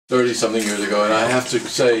30-something years ago, and I have to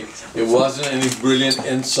say it wasn't any brilliant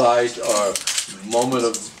insight or moment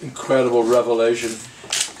of incredible revelation.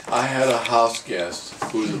 I had a house guest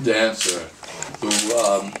who was a dancer who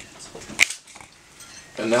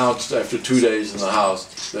announced after 2 days in the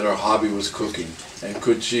house that her hobby was cooking, and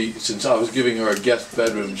could she, since I was giving her a guest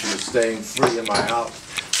bedroom, she was staying free in my house,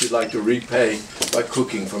 she'd like to repay by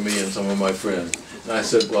cooking for me and some of my friends. And I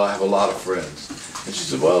said, well, I have a lot of friends. And she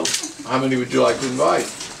said, well, how many would you like to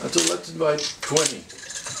invite? I said, let's invite 20.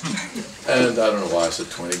 And I don't know why I said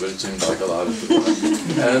 20, but it seemed like a lot of people.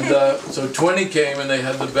 And so 20 came, and they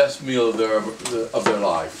had the best meal of their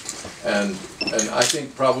life. And I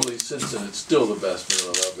think probably since then it's still the best meal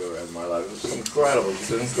I've ever had in my life. It was incredible. She's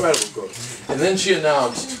an incredible cook. And then she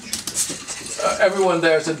announced, everyone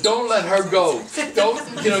there said, don't let her go. Don't,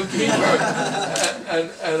 keep her.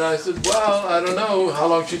 And I said, well, I don't know how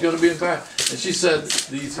long she's going to be in Paris. And she said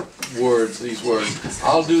these words,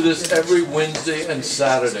 I'll do this every Wednesday and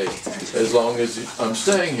Saturday as long as I'm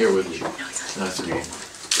staying here with you. And I said,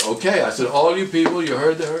 well, okay. I said, all you people, you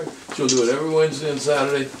heard her. She'll do it every Wednesday and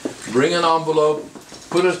Saturday. Bring an envelope,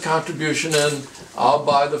 put a contribution in, I'll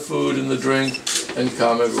buy the food and the drink, and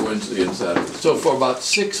come every Wednesday and Saturday. So for about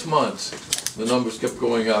 6 months, the numbers kept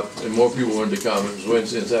going up, and more people wanted to come. It was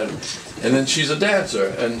Wednesday and Saturday. And then she's a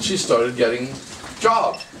dancer, and she started getting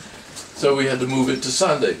jobs. So we had to move it to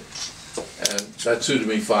Sunday. And that suited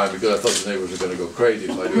me fine, because I thought the neighbors were going to go crazy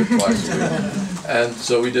if I do it twice a week. And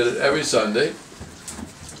so we did it every Sunday.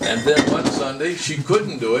 And then one Sunday, she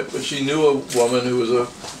couldn't do it, but she knew a woman who was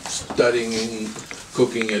studying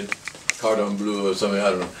cooking at Cordon Bleu or something, I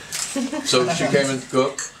don't know. So she came and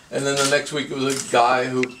cooked, and then the next week it was a guy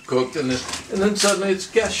who cooked, and then suddenly it's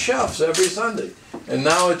guest chefs every Sunday. And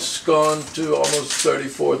now it's gone to almost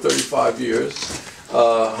 34, 35 years.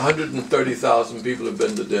 130,000 people have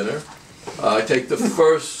been to dinner. I take the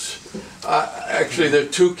first, actually there are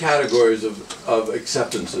two categories of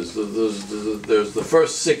acceptances. There's the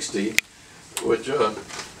first 60, which I'll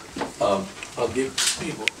give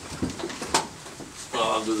people,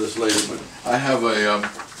 I'll do this later, but I have a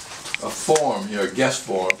form here, a guest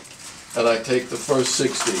form, and I take the first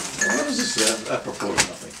 60. What is this? Apropos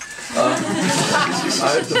nothing.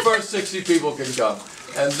 The first 60 people can come.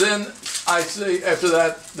 And then I say, after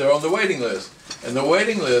that, they're on the waiting list. And the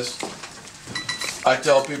waiting list, I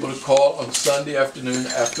tell people to call on Sunday afternoon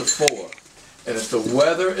after 4. And if the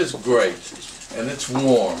weather is great and it's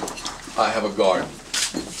warm, I have a garden.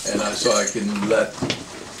 And so I can let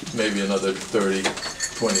maybe another 30,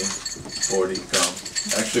 20, 40 come.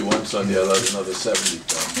 Actually, one Sunday I let another 70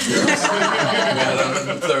 come. We had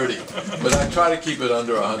 130. But I try to keep it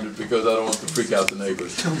under 100 because I don't want to freak out the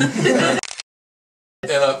neighbors. Is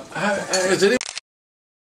anyone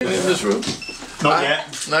in this room? Not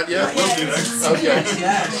yet. Not yet? Okay.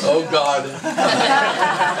 Oh God.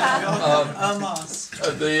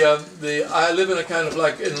 I live in a kind of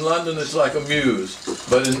like, in London it's like a muse,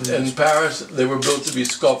 but in Paris they were built to be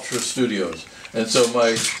sculpture studios. And so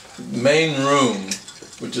my main room,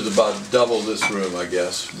 which is about double this room I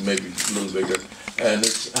guess, maybe a little bigger, and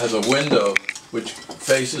it has a window which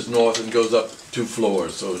faces north and goes up 2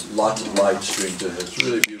 floors, so lots of light streams in it. It's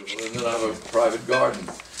really beautiful. And then I have a private garden.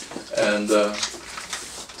 And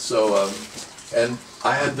and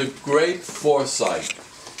I had the great foresight,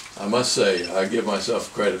 I must say, I give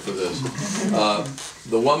myself credit for this.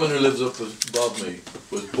 The woman who lives up above me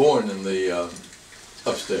was born in the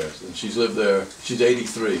upstairs, and she's lived there, she's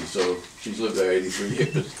 83, so she's lived there 83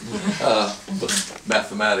 years.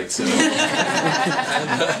 Mathematics, you know.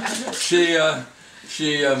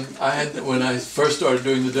 And when I first started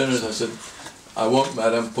doing the dinners, I said, I want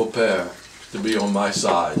Madame Popper to be on my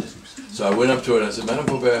side. So I went up to her and I said, Madame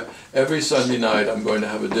Popper, every Sunday night I'm going to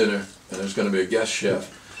have a dinner, and there's going to be a guest chef,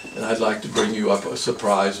 and I'd like to bring you up a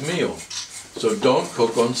surprise meal. So don't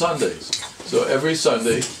cook on Sundays. So every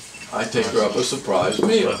Sunday, I take her up a surprise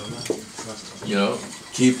meal.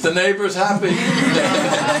 Keep the neighbors happy.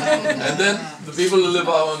 And then the people who live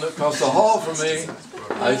across the hall from me,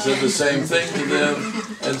 I said the same thing to them.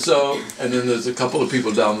 And then there's a couple of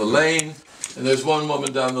people down the lane, and there's one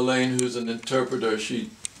woman down the lane who's an interpreter.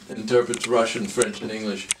 She interprets Russian, French, and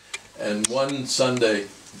English. And one Sunday,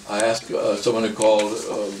 I asked someone who called,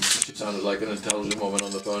 she sounded like an intelligent woman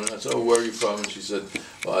on the phone, and I said, oh, where are you from? And she said,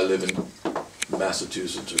 well, I live in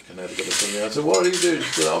Massachusetts or Connecticut or something. I said, what do you do?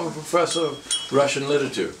 She said, I'm a professor of Russian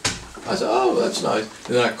literature. I said, oh, that's nice.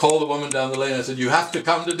 And then I called the woman down the lane. I said, you have to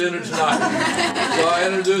come to dinner tonight. So I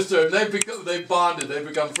introduced her, and they bonded. They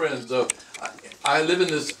become friends. So I live in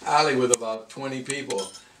this alley with about 20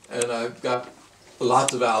 people, and I've got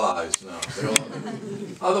lots of allies now.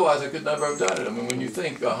 Otherwise, I could never have done it. I mean, when you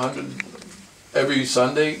think 100 every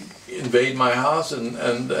Sunday invade my house and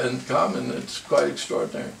come, and it's quite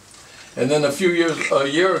extraordinary. And then a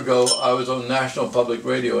year ago, I was on National Public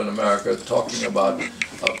Radio in America talking about,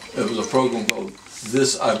 it was a program called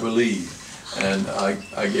This I Believe, and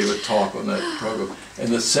I gave a talk on that program. And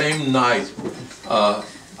the same night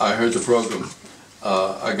I heard the program,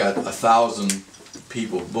 I got 1,000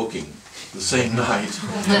 people booking the same night.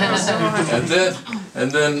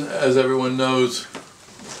 and then, as everyone knows,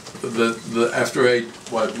 the After 8,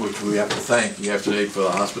 which we have to thank the After 8 for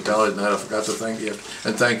the hospitality tonight. I forgot to thank you,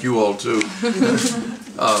 and thank you all too.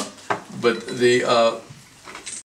 But the